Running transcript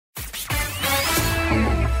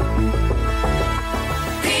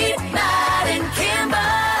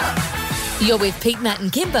You're with Pete, Matt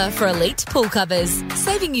and Kimber for Elite Pool Covers,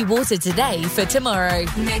 saving you water today for tomorrow.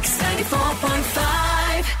 Mix 94.5.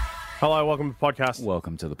 Hello, welcome to the podcast.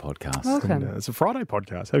 Welcome to the podcast. And, it's a Friday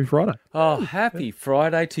podcast. Happy Friday. Oh, happy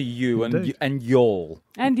Friday to you and y'all.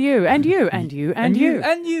 And you, and you, and you, and you.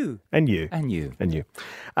 And you. And you. And you. And you.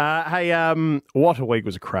 Hey, what a week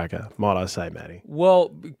was a cracker, might I say, Matty?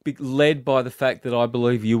 Well, led by the fact that I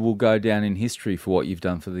believe you will go down in history for what you've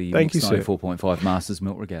done for the Thank you, sir. 94.5 Masters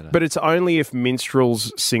Milk Regatta. But it's only if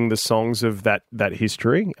minstrels sing the songs of that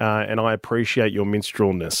history, and I appreciate your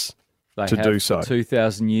minstrelness. They to have do so. For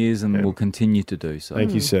 2,000 years and will continue to do so.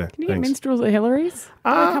 Thank you, sir. Can you get Thanks. minstrels at Hillary's?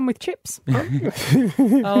 They come with chips.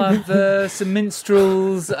 I'll have some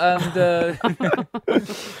minstrels and...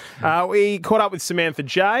 We caught up with Samantha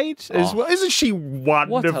Jade as well. Isn't she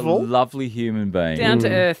wonderful? What a lovely human being. Down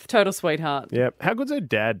to earth, total sweetheart. Yep. How good's her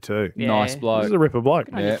dad, too? Yeah. Nice bloke. He's a ripper bloke.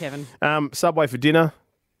 Good on you, Kevin. Subway for dinner.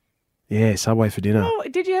 Yeah, Subway for dinner. Oh,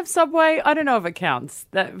 did you have Subway? I don't know if it counts.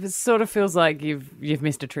 That sort of feels like you've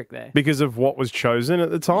missed a trick there. Because of what was chosen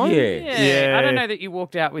at the time? Yeah. I don't know that you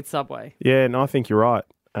walked out with Subway. Yeah, no, I think you're right.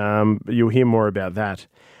 You'll hear more about that.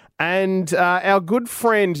 And our good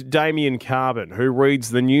friend Damien Carbon, who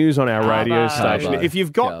reads the news on our radio station. If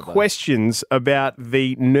you've got questions about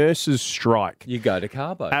the nurses' strike, You go to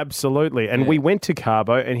Carbo. absolutely. And we went to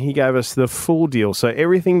Carbo and he gave us the full deal. So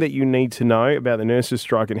everything that you need to know about the nurses'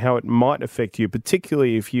 strike and how it might affect you,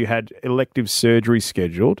 particularly if you had elective surgery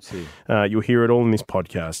scheduled, you'll hear it all in this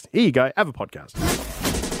podcast. Here you go. Have a podcast.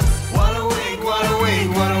 What a week, what a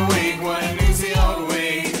week, what a week, what an easy old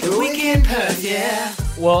week. The week in Perth, yeah.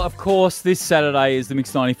 Well, of course, this Saturday is the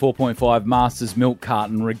Mix 94.5 Masters Milk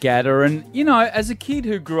Carton Regatta. And, you know, as a kid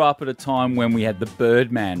who grew up at a time when we had the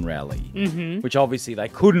Birdman Rally, which obviously they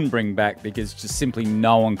couldn't bring back because just simply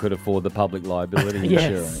no one could afford the public liability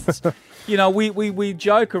insurance. You know, we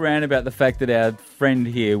joke around about the fact that our friend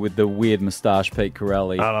here with the weird moustache, Pete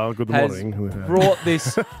Corelli, Good has morning. brought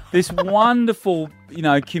this wonderful, you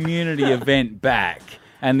know, community event back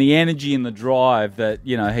and the energy and the drive that,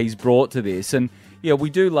 you know, he's brought to this. And, yeah,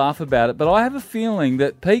 we do laugh about it, but I have a feeling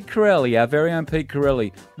that Pete Corelli, our very own Pete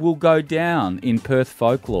Corelli, will go down in Perth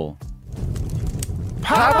folklore.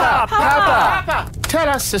 Papa! Tell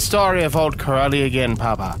us the story of old Corelli again,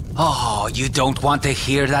 Papa. Oh, you don't want to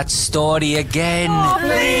hear that story again.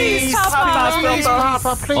 Please,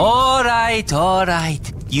 Papa, please. All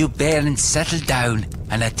right. You bairns settle down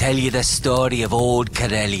and I'll tell you the story of old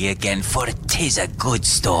Corelli again, for 'tis a good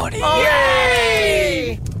story.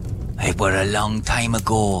 Yay! It were a long time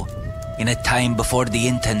ago, in a time before the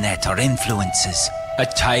internet or influences. A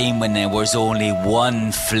time when there was only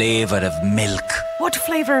one flavour of milk. What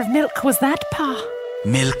flavour of milk was that, Pa?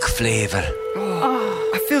 Milk flavour.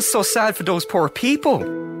 I feel so sad for those poor people.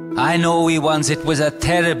 I know it was a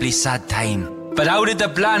terribly sad time. But out of the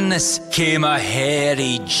blandness came a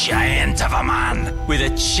hairy giant of a man with a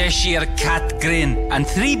Cheshire cat grin and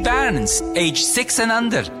 3 bairns, aged 6 and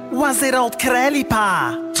under. Was it old Corelli,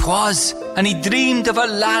 Pa? 'Twas, and he dreamed of a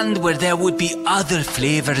land where there would be other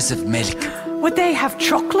flavours of milk. Would they have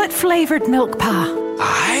chocolate flavoured milk, Pa?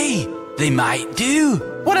 Aye, they might do.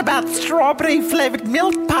 What about strawberry flavoured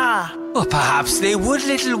milk, Pa? Or perhaps they would,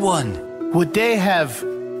 little one. Would they have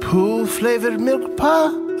poo-flavoured milk,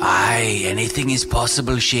 Pa? Aye, anything is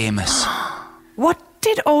possible, Seamus. What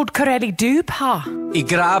did old Corelli do, Pa? He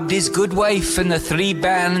grabbed his good wife and the 3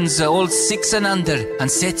 bairns, all 6 and under, and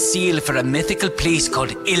set sail for a mythical place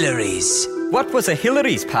called Hillary's. What was a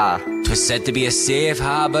Hillary's, Pa? 'Twas said to be a safe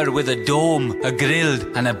harbour with a dome, a grill,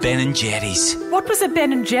 and a Ben & Jerry's. What was a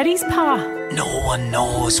Ben & Jerry's, Pa? No one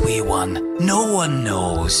knows, wee one. No one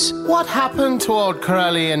knows. What happened to old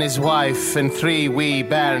Corelli and his wife and 3 wee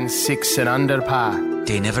bairns 6 and under, Pa?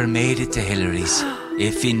 They never made it to Hillary's,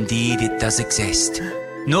 if indeed it does exist.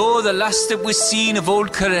 No, the last that was seen of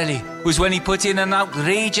old Corelli was when he put in an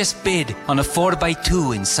outrageous bid on a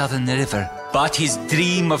 4x2 in Southern River. But his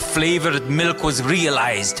dream of flavoured milk was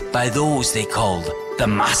realised by those they called the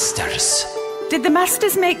Masters. Did the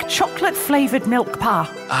Masters make chocolate flavoured milk, Pa?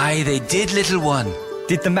 Aye, they did, little one.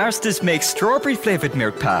 Did the Masters make strawberry flavoured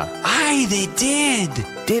milk, Pa? Aye, they did.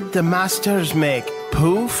 Did the Masters make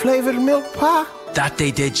poo-flavoured milk, Pa? That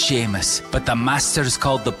they did, Seamus, but the Masters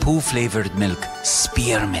called the poo-flavoured milk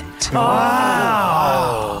spearmint.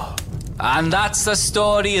 Oh! And that's the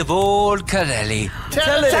story of old Corelli.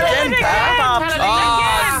 Tell it again, Pap.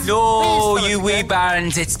 Ah, no, you wee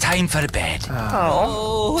bairns, it's time for bed.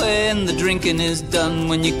 Oh, when the drinking is done,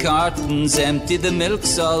 when your carton's empty, the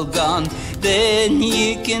milk's all gone, then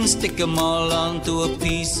you can stick 'em all onto a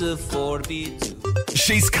piece of 4B2.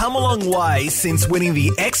 She's come a long way since winning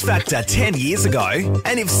the X Factor 10 years ago,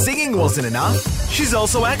 and if singing wasn't enough, she's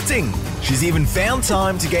also acting. She's even found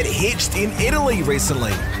time to get hitched in Italy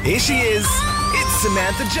recently. Here she is, it's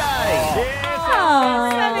Samantha J.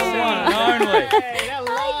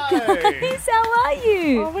 Guys, how are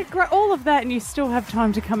you? Oh, we're great. All of that, and you still have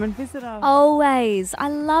time to come and visit us. Always. I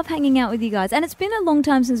love hanging out with you guys. And it's been a long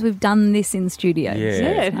time since we've done this in studio. Yeah. So Yeah,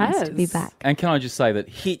 it's it nice has. to be back. And can I just say that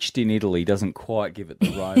hitched in Italy doesn't quite give it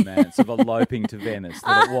the romance of eloping to Venice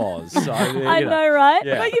that it was. So, I know, right?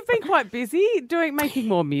 Yeah. But you've been quite busy making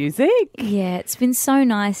more music. Yeah, it's been so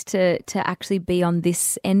nice to actually be on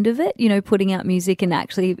this end of it, you know, putting out music and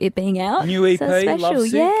actually it being out. New EP, so special.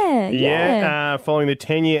 Lovesick. Yeah. Following the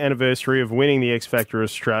 10-year anniversary of winning the X Factor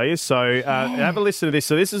Australia. So have a listen to this.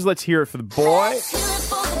 So this is Let's Hear It for the Boy.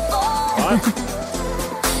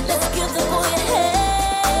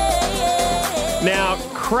 Now,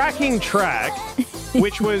 cracking track,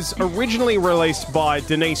 which was originally released by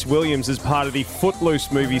Denise Williams as part of the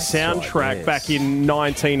Footloose movie soundtrack yes. back in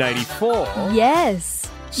 1984. Yes.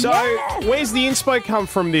 So, where's the inspo come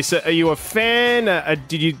from this? Are you a fan?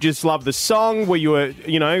 Did you just love the song? Were you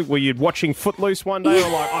were you watching Footloose one day or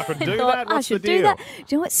like, I could do that? What's I should the deal? do that. Do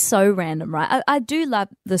you know what's so random, right? I do love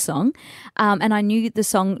the song, and I knew the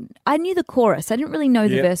song. I knew the chorus. I didn't really know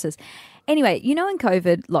the verses. Anyway, you know, in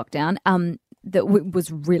COVID lockdown, that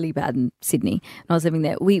was really bad in Sydney, and I was living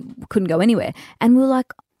there. We couldn't go anywhere, and we were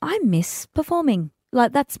like, I miss performing.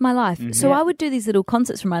 Like, that's my life. Mm-hmm. So I would do these little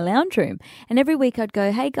concerts from my lounge room. And every week I'd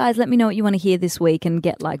go, hey, guys, let me know what you want to hear this week and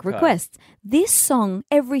get, like, requests. This song,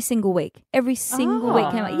 every single week came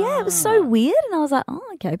out. Yeah, it was so weird. And I was like, oh,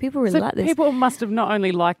 okay, people really like this. People must have not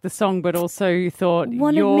only liked the song, but also thought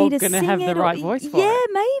Wanted you're me to going to sing have it the or- right voice for Yeah, it.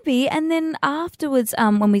 maybe. And then afterwards,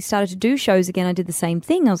 when we started to do shows again, I did the same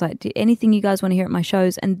thing. I was like, anything you guys want to hear at my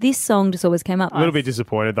shows? And this song just always came up. A little bit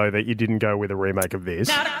disappointed, though, that you didn't go with a remake of this.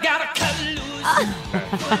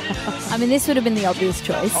 I mean, this would have been the obvious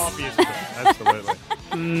choice. Obviously, absolutely.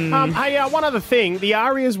 Hey, one other thing. The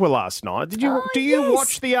Arias were last night. Do you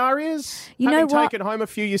watch the Arias? You know Having what? taken home a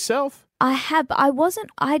few yourself? I have.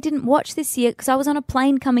 I didn't watch this year because I was on a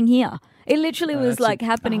plane coming here. It literally was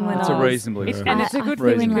happening when I was. It's a reasonably And it's a good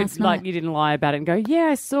flew thing in you last could, night. you didn't lie about it and go, yeah,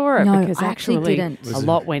 I saw it. No, because I actually didn't. a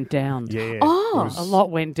lot went down. Yeah. Oh. A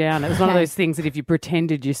lot went down. It was one of those things that if you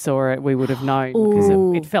pretended you saw it, we would have known because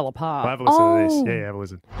it fell apart. Have a listen to this. Yeah, have a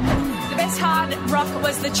listen. The best hard rock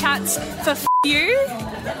was the Chats for You.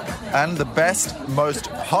 And the best,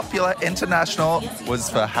 most popular international was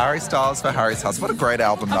for Harry Styles for Harry's House. What a great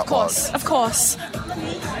album that was. Of course.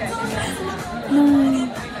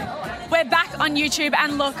 We're back on YouTube,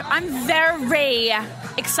 and look, I'm very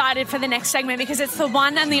excited for the next segment because it's the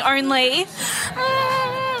one and the only.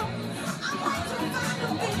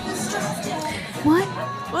 What?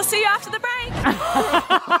 We'll see you after the break.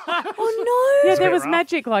 Oh, no. Yeah, there was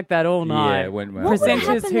magic like that all night. Yeah, it went well. What would Presenters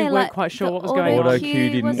happen who there, weren't like, quite sure the what was going on. Auto cue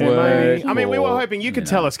didn't wasn't work. working? I mean, we were Or, hoping you could you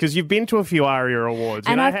tell know. us because you've been to a few ARIA awards.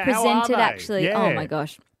 And you know, I've how are presented they? actually. Yeah. Oh my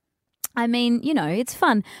gosh. I mean, you know, it's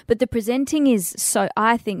fun, but the presenting is so.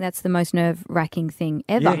 I think that's the most nerve-wracking thing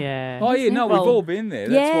ever. Yeah. Oh, yeah, no, Well, we've all been there.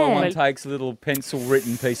 That's why yeah. one takes a little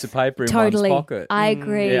pencil-written piece of paper in Totally, one's pocket. I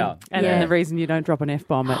agree. Yeah. And yeah. the reason you don't drop an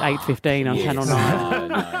F-bomb at 8:15 on Channel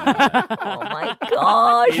 9. Oh my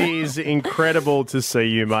gosh. It is incredible to see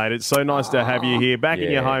you, mate. It's so nice to have you here, back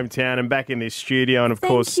in your Yeah. hometown and back in this studio. And, of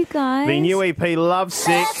Thank course, you, guys. the new EP,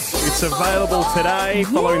 Lovesick. It's available today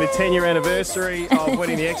following the 10-year anniversary of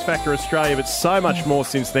winning the X Factor Australia, but so much more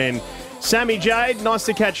since then. Sammy Jade, nice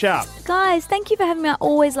to catch up. Guys, thank you for having me. I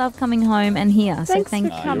always love coming home and here. Thanks so thank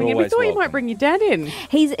for you. coming in. you're We always thought you welcome. might bring your dad in.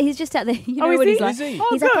 He's just out there. You know is what he? he's like? Is he? Oh,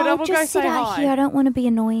 He's like, good. oh, We'll go just sit say out hi. here. I don't want to be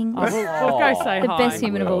annoying. We'll go say the hi. best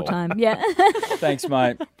human of all time. Yeah. Thanks,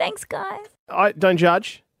 mate. Thanks, guys. Don't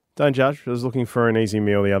judge. Don't judge. I was looking for an easy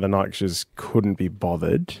meal the other night because I just couldn't be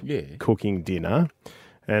bothered cooking dinner.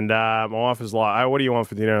 And my wife was like, "Oh, what do you want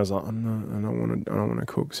for dinner?" I was like, I don't want to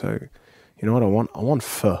cook. So, you know what I want? I want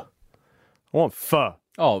pho. I want pho.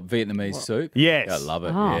 Oh, Vietnamese soup? Yes. I love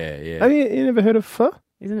it. Oh. Yeah. Have you never heard of pho?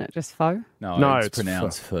 Isn't it just pho? No, it's it's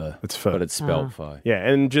pronounced pho. pho. It's pho. But it's spelled pho. Yeah,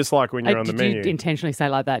 and just like when you're on the Did menu. you intentionally say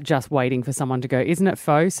like that, just waiting for someone to go, isn't it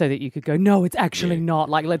pho? So that you could go, no, it's actually not.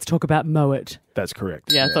 Like, let's talk about Moet. That's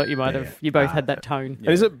correct. Yeah, I thought you might have. You both had that tone. And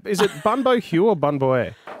is it Bun Bo Hue or Bun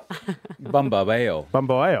Boy? Bumbaeo.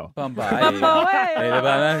 Bumbaeo.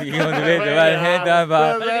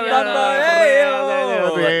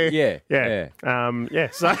 Yeah.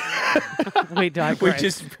 So we digress. We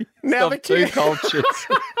just now the two cultures.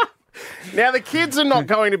 Now the kids are not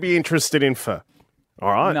going to be interested in pho.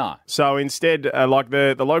 All right. No. So instead, like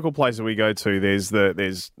the local place that we go to,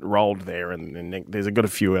 there's Rolled there, and there's got a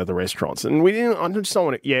few other restaurants, and we didn't. I just don't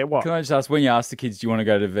want to. Yeah. What? Can I just ask, when you ask the kids, do you want to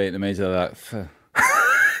go to Vietnamese? They're like, pho.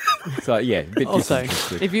 So yeah, a bit Also,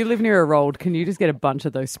 disinterested. if you live near a Rolled, can you just get a bunch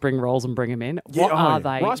of those spring rolls and bring them in? What are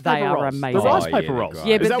they? Rice They paper are rolls. amazing. The rice paper rolls.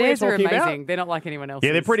 Yeah, Is but that what theirs you're are talking amazing. about? They're not like anyone else's.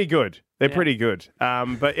 Yeah, they're pretty good. They're pretty good.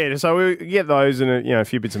 But yeah, so we get those and a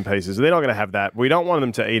few bits and pieces. They're not going to have that. We don't want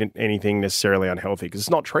them to eat anything necessarily unhealthy because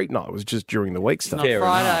it's not treat night. It was just during the week stuff. Not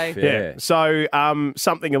Friday. Yeah. So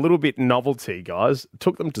something a little bit novelty, guys.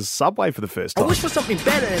 Took them to Subway for the first I time. wish for something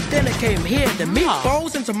better, and then it came here. The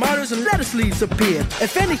meatballs and tomatoes and lettuce leaves appeared.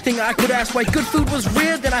 If anything, I could ask why good food was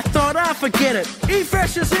real, then I thought I'd forget it. Eat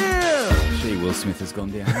Fresh is here! Gee, Will Smith has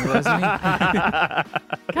gone down, hasn't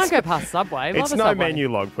he? Can't go past Subway. Love It's a no Subway.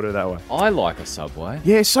 menu log, put it that way. I like a Subway.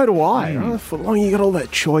 Yeah, so do I. Oh, for long, you got all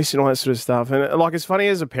that choice and all that sort of stuff. And like, it's funny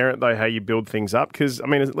as a parent, though, how you build things up. Because, I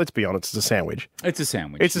mean, let's be honest, it's a sandwich. It's a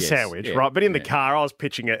sandwich. It's a yes. sandwich, Yeah, right? But in the yeah. car, I was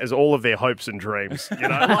pitching it as all of their hopes and dreams. You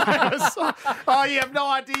know, like, oh, you have no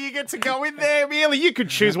idea. You get to go in there, really. You could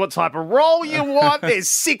choose what type of roll you want. There's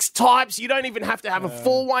 6 types. You don't even have to have a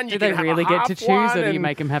full one. You Do they can have really a get half to choose, one or do you and-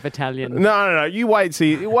 make them have Italian? No. You wait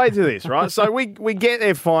till this, right? So we get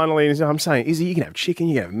there finally, and I'm saying, Izzy, you can have chicken,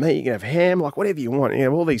 you can have meat, you can have ham, like whatever you want. You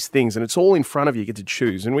have all these things, and it's all in front of you. You get to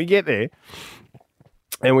choose. And we get there,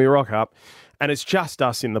 and we rock up, and it's just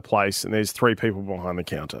us in the place, and there's 3 people behind the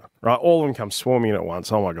counter, right? All of them come swarming in at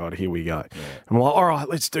once. Oh my God, here we go. I'm like, all right,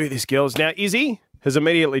 let's do this, girls. Now, Izzy has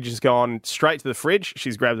immediately just gone straight to the fridge.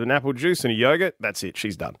 She's grabbed an apple juice and a yogurt. That's it.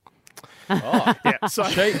 She's done. Oh, yeah. So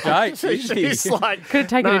cheap date. she's like, Could have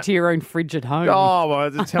taken no. it to your own fridge at home. Oh, well,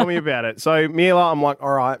 tell me about it. So, Mila, I'm like,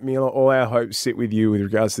 all right, Mila, all our hopes sit with you with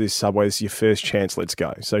regards to this Subway. This is your first chance. Let's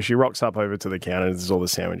go. So she rocks up over to the counter. There's all the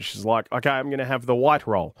sandwiches. She's like, okay, I'm going to have the white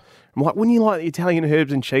roll. I'm like, wouldn't you like the Italian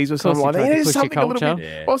herbs and cheese or something like that? Yeah, something a little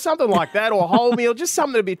bit, well, something like that, or a whole meal, just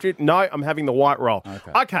something a bit. No, I'm having the white roll.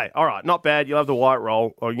 Okay, all right, not bad. You'll have the white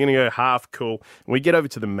roll, or you're going to go half. Cool. And we get over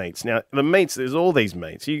to the meats. Now, the meats, there's all these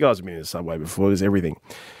meats. You guys have been in the Subway before. There's everything.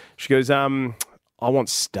 She goes, I want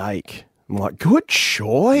steak. I'm like, good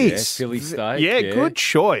choice. Yeah, Philly steak. Yeah, yeah. good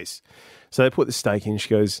choice. So they put the steak in. She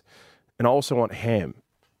goes, and I also want ham.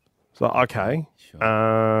 So, okay.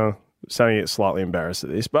 Starting to get slightly embarrassed at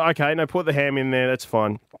this. But okay, no, put the ham in there. That's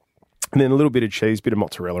fine. And then a little bit of cheese, bit of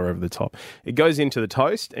mozzarella over the top. It goes into the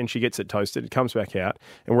toast, and she gets it toasted. It comes back out,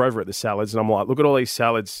 and we're over at the salads. And I'm like, look at all these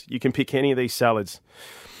salads. You can pick any of these salads.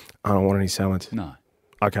 I don't want any salads. No.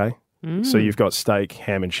 Okay. So you've got steak,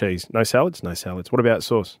 ham, and cheese. No salads? No salads. What about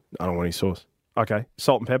sauce? I don't want any sauce. Okay.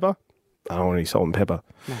 Salt and pepper? I don't want any salt and pepper.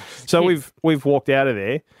 So we've walked out of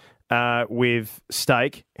there with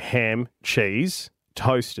steak, ham, cheese,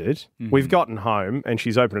 toasted. We've gotten home, and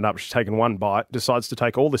she's opened it up. She's taken one bite, decides to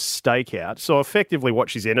take all the steak out. So effectively what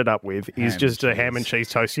she's ended up with is just a ham and cheese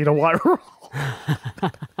toast in a white roll.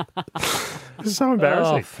 It's so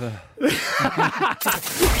embarrassing.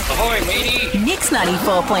 Ahoy, matey! Mix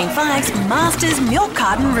 94.5's Masters Milk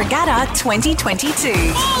Carton Regatta 2022.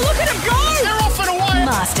 Oh, look at him go! They're off and away!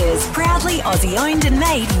 Masters, proudly Aussie owned and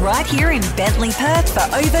made right here in Bentley, Perth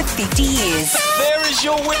for over 50 years. There is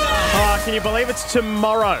your winner! Oh, can you believe it's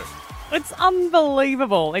tomorrow? It's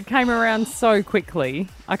unbelievable. It came around so quickly.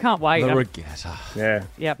 I can't wait. The regatta. Yeah.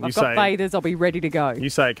 Yep, You I've got say- bathers. I'll be ready to go. You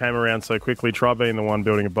say it came around so quickly. Try being the one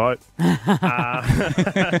building a boat.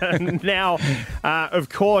 Now, of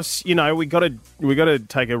course, you know we got to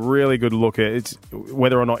take a really good look at it's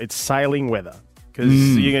whether or not it's sailing weather.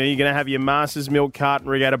 Because you're going to have your Masters Milk Carton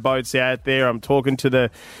Regatta boats out there. I'm talking to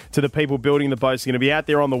the people building the boats. They're going to be out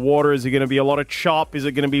there on the water. Is it going to be a lot of chop? Is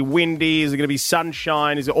it going to be windy? Is it going to be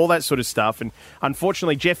sunshine? Is it all that sort of stuff? And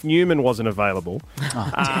unfortunately, Jeff Newman wasn't available.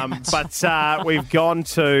 But we've gone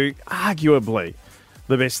to arguably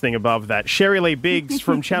the best thing above that. Sherry Lee Biggs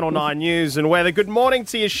from Channel 9 News and Weather. Good morning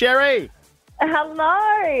to you, Sherry.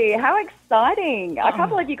 Hello. How exciting. I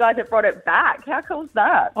can't believe you guys have brought it back. How cool is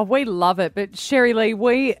that? Oh, we love it. But Sherry Lee,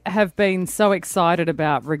 we have been so excited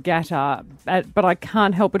about Regatta, but I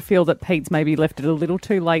can't help but feel that Pete's maybe left it a little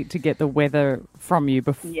too late to get the weather from you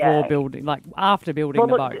before building, like after building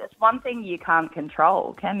the boat. It's one thing you can't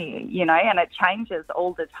control, can you? You know, and it changes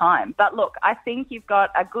all the time. But look, I think you've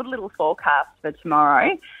got a good little forecast for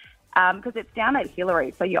tomorrow. because it's down at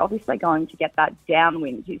Hillary, so you're obviously going to get that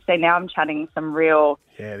downwind. You see, now I'm chatting some real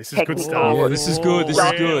this is good stuff. Yeah, this is good. This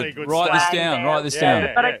is Really good. good Write this stuff. down. Write this We've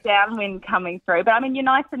down. got a downwind coming through, but I mean, you're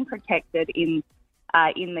nice and protected in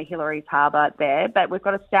the Hillary's harbour there, but we've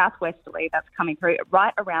got a southwesterly that's coming through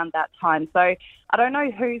right around that time. So I don't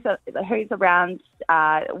know who's around,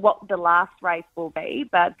 what the last race will be,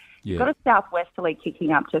 but you've got a southwesterly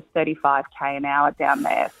kicking up to 35 k an hour down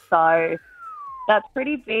there. So that's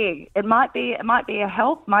pretty big. It might be a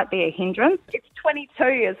help, might be a hindrance. It's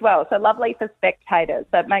 22 as well, so lovely for spectators.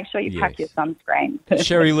 So make sure you pack your sunscreen.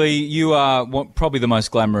 Sherry Lee, you are probably the most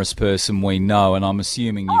glamorous person we know, and I'm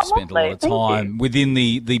assuming you've spent a lot of time within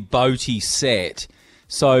the boaty set.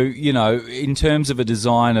 So, you know, in terms of a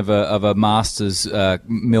design of a Masters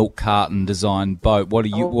milk carton design boat, what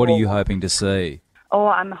are you hoping to see? Oh,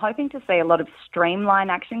 I'm hoping to see a lot of streamline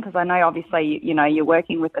action, because I know obviously you're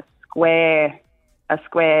working with a square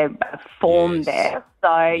form there.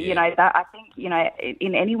 So, you know, that I think, you know,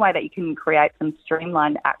 in any way that you can create some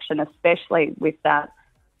streamlined action, especially with that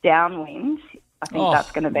downwind, I think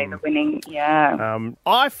that's going to be the winning,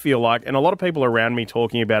 I feel like, and a lot of people around me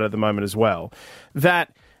talking about it at the moment as well,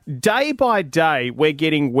 that day by day we're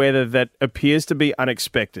getting weather that appears to be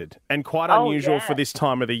unexpected and quite unusual for this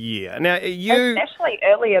time of the year. Now, especially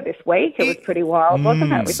earlier this week, it was pretty wild,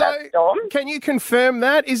 wasn't it, with that storm? Can you confirm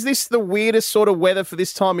that? Is this the weirdest sort of weather for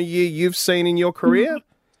this time of year you've seen in your career?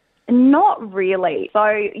 Not really. So,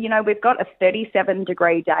 you know, we've got a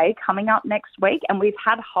 37-degree day coming up next week, and we've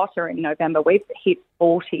had hotter in November. We've hit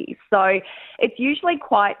 40. So it's usually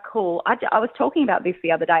quite cool. I was talking about this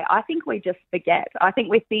the other day. I think we just forget. I think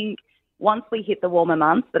we think once we hit the warmer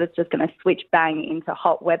months that it's just going to switch bang into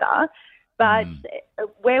hot weather. But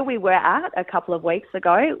where we were at a couple of weeks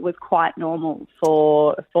ago was quite normal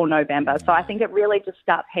for November. So I think it really just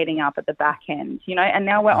starts heading up at the back end, you know, and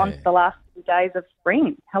now we're on to the last few days of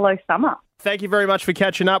spring. Hello, summer. Thank you very much for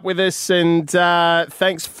catching up with us, and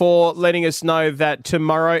thanks for letting us know that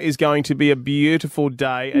tomorrow is going to be a beautiful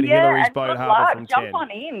day at Hillary's Boat Harbour from 10. Jump on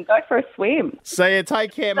in. Go for a swim. See you.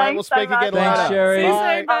 Take care, mate. We'll speak again later. Thanks, Sherry. See you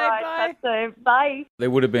soon, Bye. Bye. There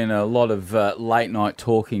would have been a lot of late-night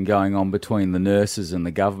talking going on between the nurses and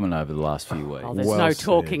the government over the last few weeks. Oh, there's no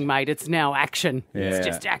talking, mate. It's now action. Yeah. It's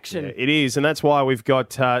just action. Yeah, it is, and that's why we've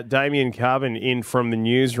got Damien Carbon in from the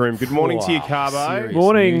newsroom. Good morning to you, Carbo.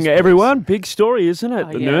 Morning, everyone. Big story, isn't it?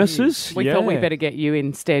 Oh, the yeah. nurses. We thought we'd better get you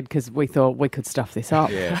instead because we thought we could stuff this up.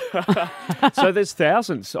 Yeah. So there's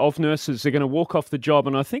thousands of nurses that are going to walk off the job,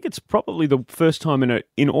 and I think it's probably the first time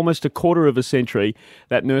in almost a quarter of a century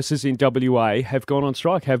that nurses in WA have gone on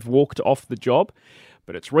strike, have walked off the job.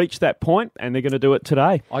 But it's reached that point, and they're going to do it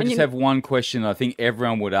today. I just have one question I think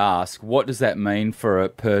everyone would ask. What does that mean for a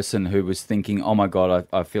person who was thinking, oh, my God,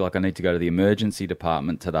 I feel like I need to go to the emergency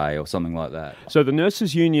department today or something like that? So the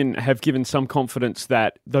Nurses Union have given some confidence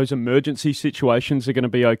that those emergency situations are going to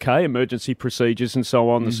be okay, emergency procedures and so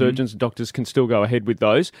on. The surgeons and doctors can still go ahead with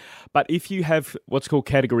those. But if you have what's called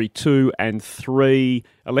Category 2 and 3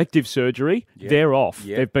 elective surgery, they're off.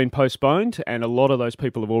 They've been postponed, and a lot of those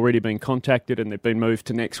people have already been contacted and they've been moved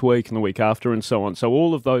to next week and the week after and so on. So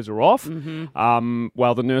all of those are off.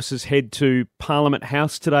 While the nurses head to Parliament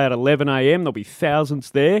House today at 11 a.m, there'll be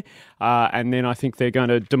thousands there. And then I think they're going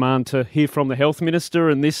to demand to hear from the Health Minister,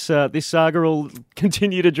 and this saga will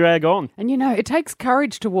continue to drag on. And, you know, it takes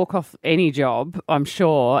courage to walk off any job, I'm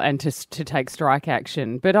sure, and to take strike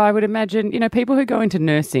action. But I would imagine, you know, people who go into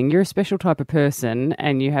nursing, you're a special type of person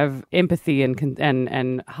and you have empathy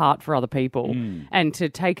and heart for other people. And to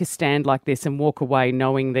take a stand like this and walk away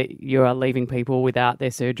knowing that you are leaving people without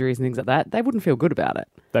their surgeries and things like that, they wouldn't feel good about it.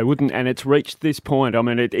 They wouldn't, and it's reached this point. I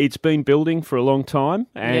mean, it's been building for a long time,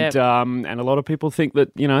 and a lot of people think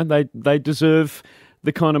that, you know, they deserve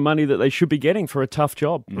the kind of money that they should be getting for a tough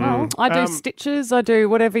job. Well, I do stitches, I do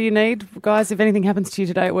whatever you need. Guys, if anything happens to you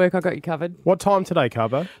today at work, I got you covered. What time today,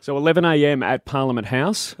 Carbo? So 11 a.m. at Parliament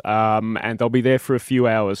House, and they'll be there for a few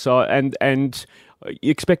hours. So and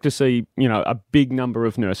you expect to see, you know, a big number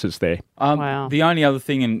of nurses there. Wow. The only other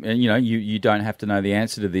thing, and you know, you don't have to know the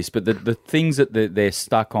answer to this, but the things that they're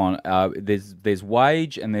stuck on, there's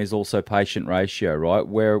wage and there's also patient ratio, right?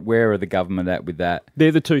 Where are the government at with that?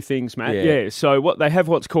 They're the two things, Matt. Yeah. So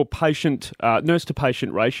what's called nurse to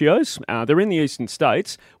patient ratios. They're in the eastern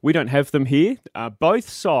states. We don't have them here. Both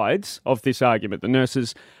sides of this argument, the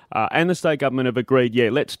nurses and the state government, have agreed,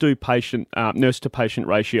 let's do nurse to patient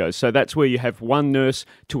ratios. So that's where you have one nurse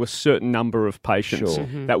to a certain number of patients. Sure.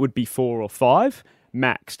 That would be 4 or 5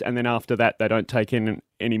 maxed, and then after that they don't take in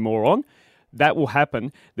any more on. that will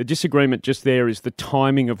happen. The disagreement just there is the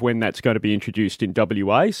timing of when that's going to be introduced in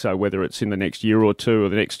WA, so whether it's in the next year or two or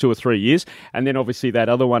the next 2 or 3 years. And then obviously that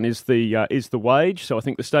other one is the wage. So I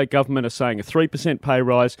think the state government are saying a 3% pay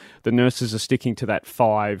rise. The nurses are sticking to that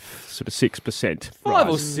 6%. 5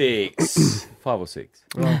 or 6. 5 or 6.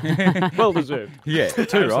 Well deserved. Yeah, too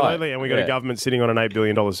right. Absolutely, and we've got a government sitting on an $8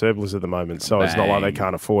 billion surplus at the moment, so it's not like they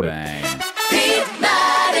can't afford it. Pete,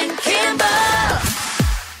 Matt and Kimber.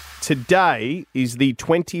 Today is the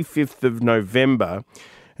 25th of November,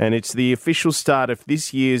 and it's the official start of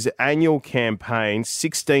this year's annual campaign,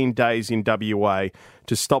 16 Days in WA,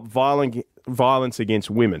 to stop violence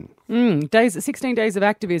against women. 16 days of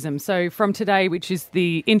activism. So from today, which is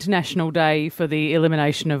the International Day for the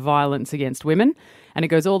Elimination of Violence Against Women, and it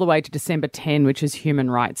goes all the way to December 10, which is Human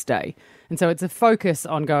Rights Day. And so it's a focus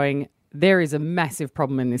on going, there is a massive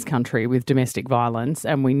problem in this country with domestic violence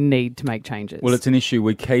and we need to make changes. Well, it's an issue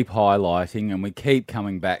we keep highlighting and we keep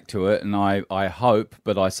coming back to it, and I hope,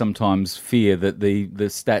 but I sometimes fear that the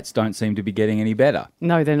stats don't seem to be getting any better.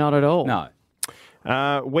 No, they're not at all. No.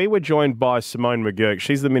 We were joined by Simone McGurk.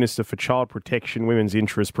 She's the Minister for Child Protection, Women's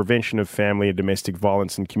Interests, Prevention of Family and Domestic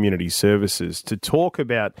Violence and Community Services, to talk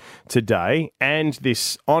about today and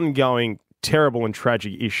this ongoing terrible and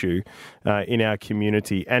tragic issue in our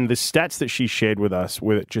community. And the stats that she shared with us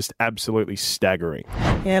were just absolutely staggering.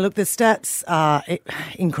 Yeah, look, the stats are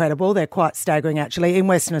incredible. They're quite staggering, actually. In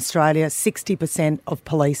Western Australia, 60% of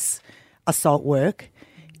police assault work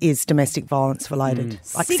is domestic violence related.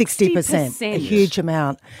 Like 60%, a huge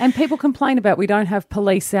amount. And people complain about we don't have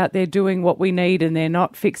police out there doing what we need and they're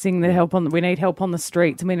not fixing the help we need help on the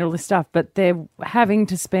streets and we need all this stuff, but they're having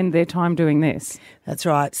to spend their time doing this. That's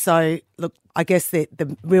right. So, look, I guess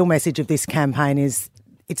the real message of this campaign is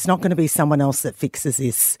it's not going to be someone else that fixes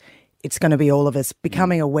this. It's going to be all of us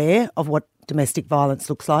becoming aware of what domestic violence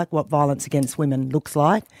looks like, what violence against women looks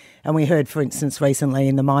like. And we heard, for instance, recently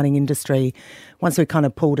in the mining industry, once we kind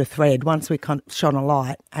of pulled a thread, once we kind of shone a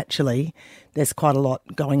light, actually, there's quite a lot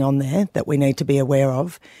going on there that we need to be aware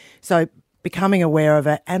of. So becoming aware of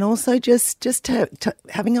it, and also just to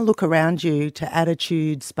having a look around you, to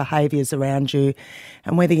attitudes, behaviours around you,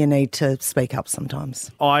 and whether you need to speak up sometimes.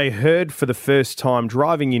 I heard for the first time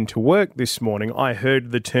driving into work this morning, I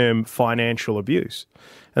heard the term financial abuse.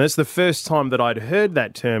 And that's the first time that I'd heard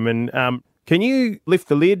that term. And can you lift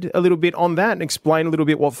the lid a little bit on that and explain a little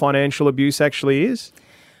bit what financial abuse actually is?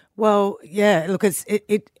 Well, yeah, look,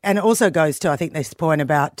 it and it also goes to, I think, this point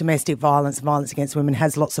about domestic violence, violence against women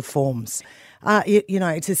has lots of forms.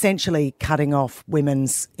 It's essentially cutting off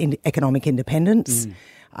women's economic independence,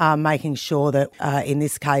 making sure that in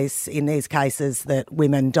these cases, that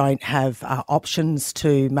women don't have options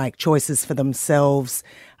to make choices for themselves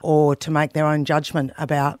or to make their own judgment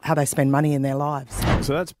about how they spend money in their lives.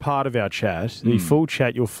 So that's part of our chat. The full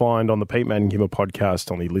chat you'll find on the Pete, Matt and Kimber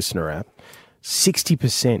podcast on the Listener app.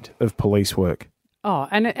 60% of police work. Oh,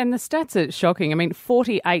 and the stats are shocking. I mean,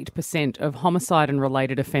 48% of homicide and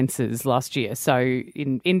related offences last year. So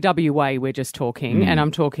in WA, we're just talking, and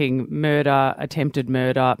I'm talking murder, attempted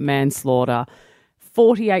murder, manslaughter.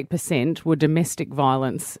 48% were domestic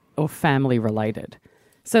violence or family related.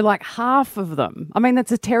 So like half of them, I mean,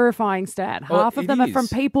 that's a terrifying stat. Half of them are from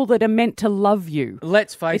people that are meant to love you.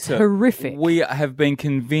 Let's face it. It's horrific. We have been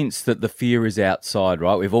convinced that the fear is outside,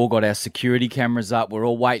 right? We've all got our security cameras up. We're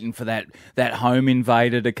all waiting for that home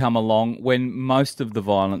invader to come along, when most of the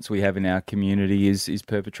violence we have in our community is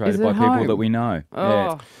perpetrated by people that we know.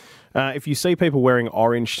 Oh. Yeah. If you see people wearing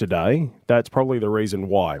orange today, that's probably the reason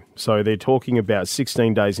why. So they're talking about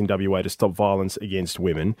 16 days in WA to stop violence against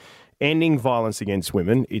women. Ending violence against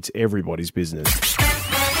women, it's everybody's business. Pete,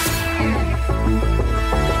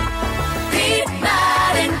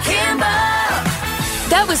 Matt and Kimber.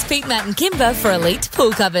 That was Pete, Matt and Kimber for Elite Pool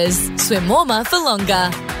Covers. Swim warmer for longer.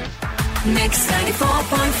 Mix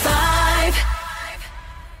 94.5.